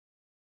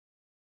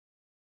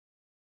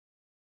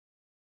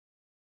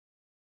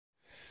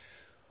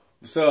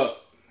What's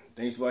up?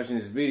 Thanks for watching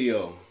this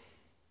video.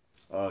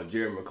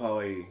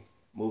 McCauley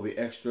movie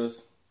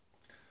extras.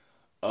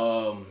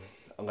 I'd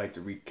like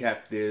to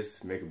recap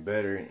this, make it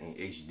better in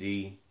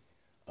HD.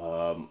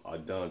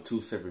 I've done two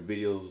separate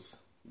videos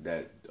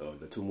that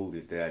the two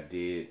movies that I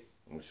did.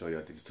 I'm gonna show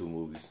y'all these two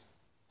movies.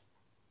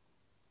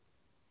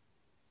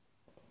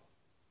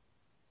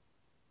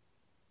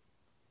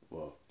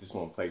 Well, this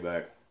one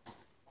playback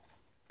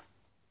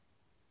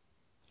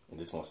and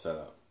this one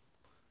setup.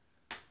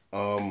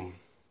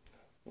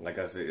 Like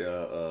I said,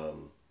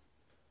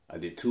 I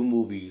did two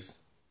movies.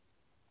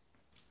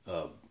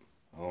 I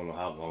don't know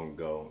how long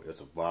ago.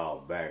 It's a while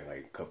back,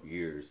 like a couple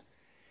years.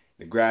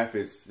 The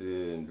graphics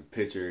and the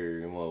picture,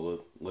 you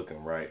want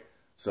looking right.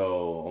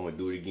 So I'm gonna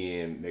do it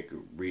again, make it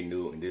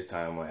renew, and this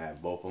time I'm gonna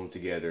have both of them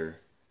together.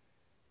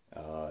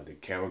 The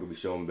camera will be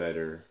showing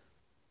better,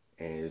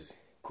 and of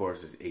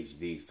course it's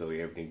HD, so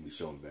everything will be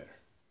showing better.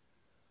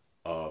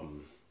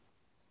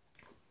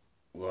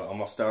 Well, I'm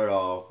gonna start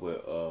off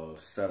with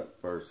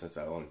setup first, since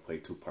I only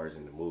played two parts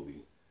in the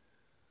movie.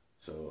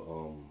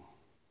 So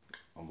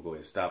I'm gonna go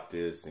ahead and stop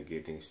this and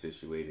get things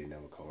situated, and then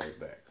I'm gonna come right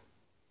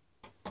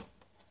back.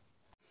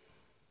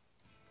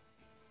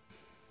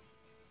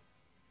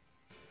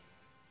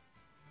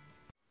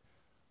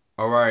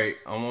 All right,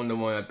 I'm on the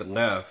one at the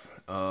left.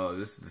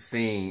 This is the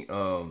scene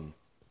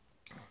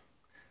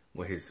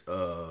when his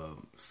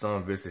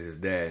son visits his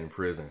dad in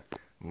prison.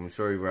 I'm gonna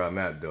show you where I'm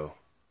at though.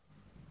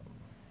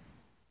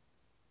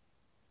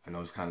 I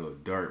know it's kind of a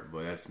little dark,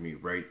 but that's me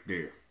right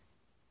there.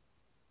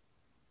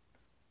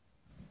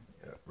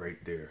 Yeah, right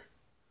there.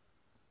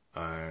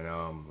 And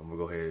I'm gonna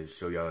go ahead and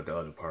show y'all the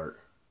other part.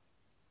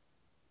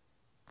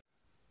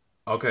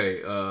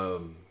 Okay,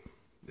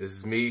 this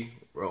is me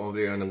right over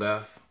there on the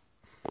left.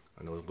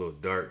 I know it's a little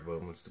dark, but I'm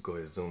gonna just go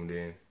ahead and zoom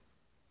in.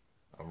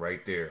 I'm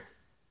right there.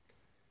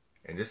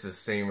 And this is the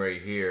scene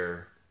right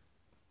here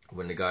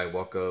when the guy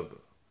walk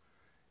up,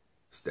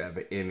 stab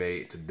an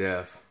inmate to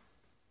death.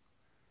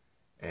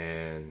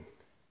 And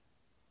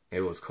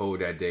it was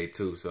cold that day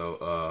too,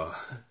 so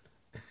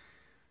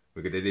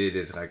because they did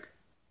this like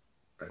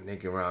I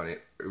think around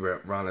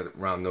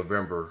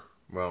November,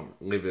 around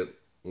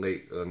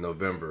late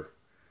November.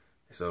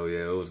 So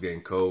yeah, it was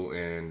getting cold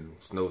and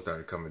snow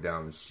started coming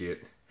down and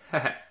shit.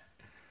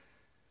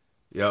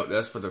 Yep,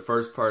 that's for the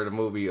first part of the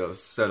movie of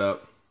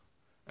setup,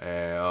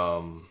 and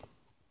I'm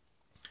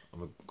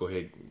gonna go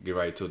ahead and get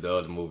right to the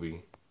other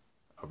movie.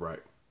 All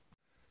right.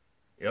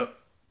 Yep.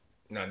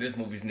 Now this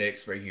movie's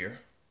next right here.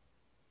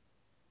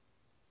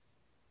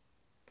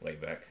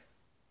 Playback.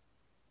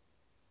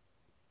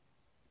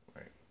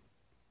 Right.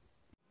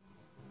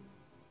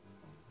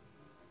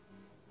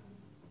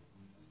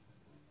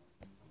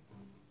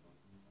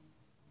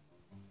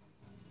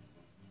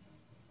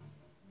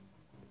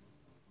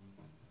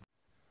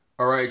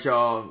 All right,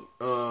 y'all.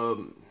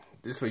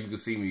 This way you can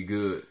see me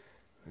good.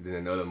 And then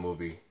another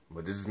movie,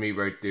 but this is me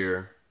right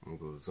there. I'm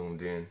gonna go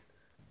zoomed in.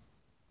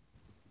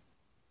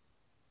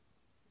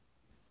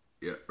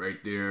 Yep,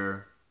 right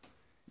there.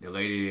 The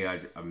lady I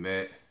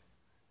met.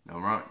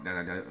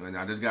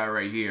 Now this guy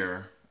right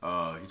here,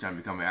 he's trying to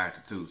become an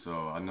actor too,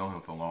 so I know him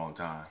for a long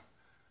time.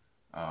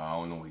 I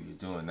don't know what he's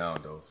doing now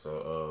though,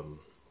 so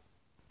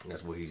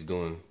that's what he's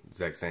doing,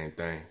 exact same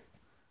thing.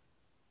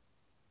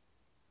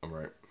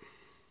 Alright.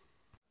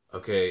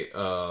 Okay,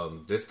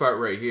 this part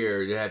right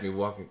here, they had me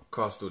walking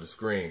across through the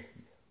screen.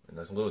 And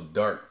that's a little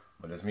dark,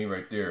 but that's me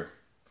right there.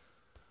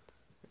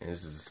 And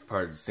this is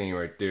part of the scene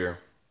right there.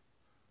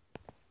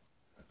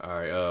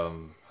 Alright,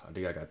 I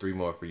think I got three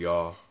more for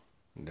y'all.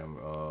 And then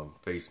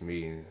face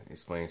me and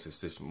explain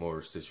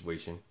more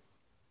situation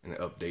and the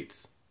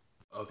updates.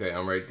 Okay,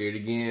 I'm right there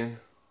again,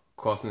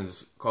 crossing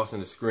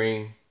the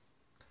screen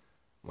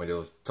when they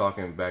was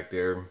talking back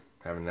there,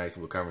 having a nice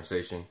little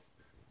conversation.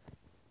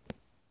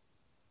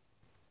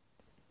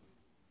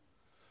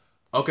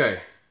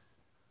 Okay,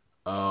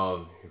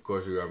 of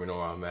course you already know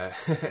where I'm at,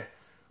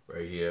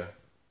 right here.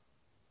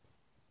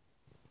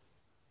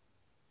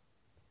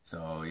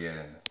 So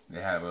yeah, they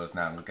have us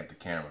not look at the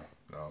camera,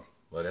 no.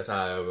 But that's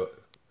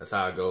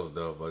how it goes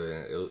though. But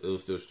it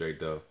was still straight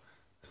though.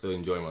 I still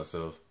enjoy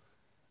myself.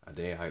 I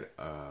think I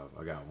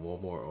got one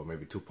more or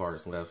maybe two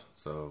parts left.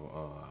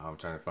 So I'm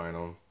trying to find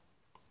them.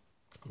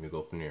 Let me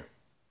go from there.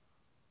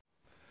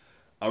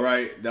 All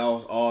right, that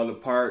was all the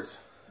parts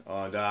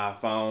that I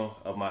found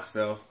of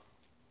myself.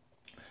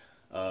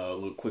 A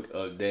little quick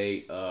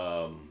update.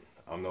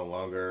 I'm no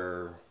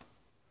longer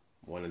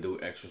want to do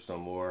extras some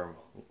more.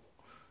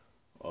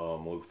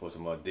 Looking for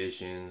some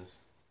auditions.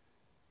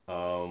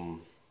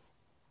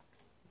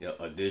 Yeah,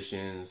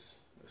 auditions,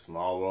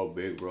 small role,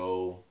 big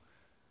role,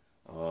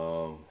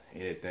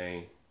 anything,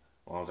 as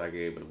long as I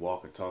get able to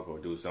walk or talk or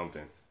do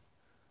something.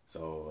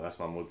 So that's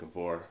what I'm looking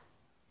for.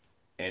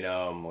 And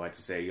I'd like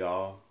to say,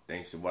 y'all,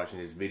 thanks for watching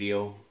this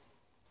video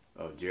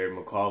of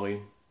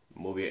McCauley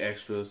movie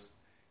extras.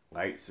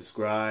 Like,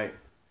 subscribe,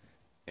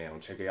 and I'll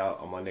check it out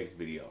on my next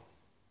video.